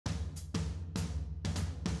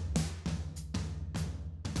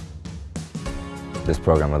This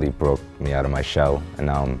program really broke me out of my shell, and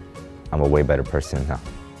now I'm a way better person now.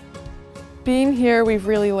 Being here, we've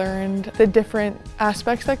really learned the different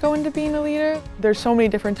aspects that go into being a leader. There's so many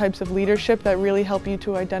different types of leadership that really help you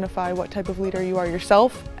to identify what type of leader you are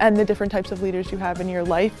yourself and the different types of leaders you have in your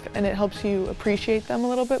life, and it helps you appreciate them a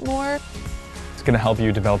little bit more. It's going to help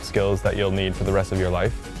you develop skills that you'll need for the rest of your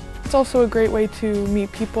life. It's also a great way to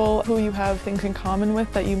meet people who you have things in common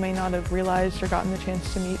with that you may not have realized or gotten the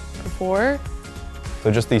chance to meet before. So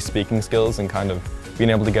just these speaking skills and kind of being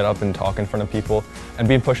able to get up and talk in front of people and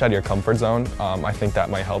being pushed out of your comfort zone, I think that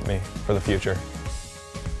might help me for the future.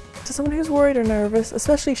 To someone who's worried or nervous,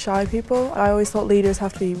 especially shy people, I always thought leaders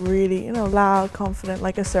have to be really, loud, confident,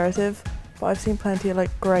 assertive. But I've seen plenty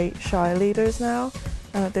of great shy leaders now,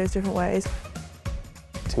 and there's different ways.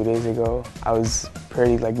 2 days ago, I was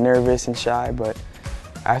pretty nervous and shy, but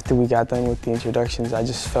after we got done with the introductions, I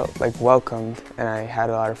just felt welcomed, and I had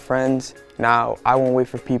a lot of friends. Now, I won't wait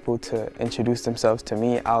for people to introduce themselves to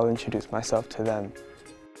me, I'll introduce myself to them.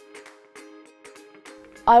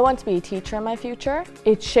 I want to be a teacher in my future.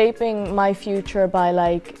 It's shaping my future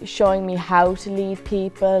by showing me how to lead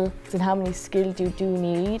people and how many skills you do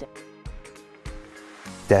need.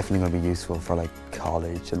 Definitely going to be useful for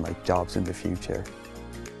college and jobs in the future.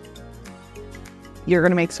 You're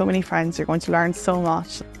going to make so many friends, you're going to learn so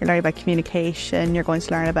much. You're learning about communication, you're going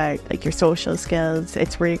to learn about your social skills.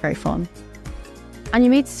 It's really great fun. And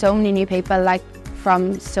you meet so many new people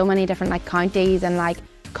from so many different counties and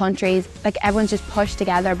countries. Everyone's just pushed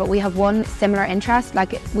together, but we have one similar interest.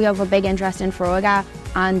 We have a big interest in Foróige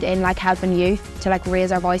and in helping youth to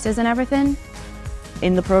raise our voices and everything.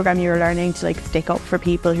 In the programme you're learning to stick up for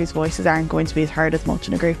people whose voices aren't going to be heard as much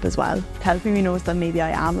in a group as well. It's helping me notice that maybe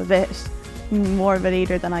I am a bit more of a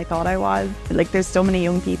leader than I thought I was. There's so many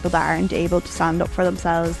young people that aren't able to stand up for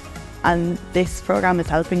themselves, and this programme is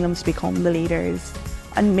helping them to become the leaders.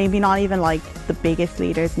 And maybe not even the biggest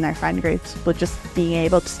leaders in their friend groups, but just being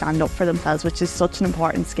able to stand up for themselves, which is such an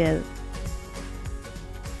important skill.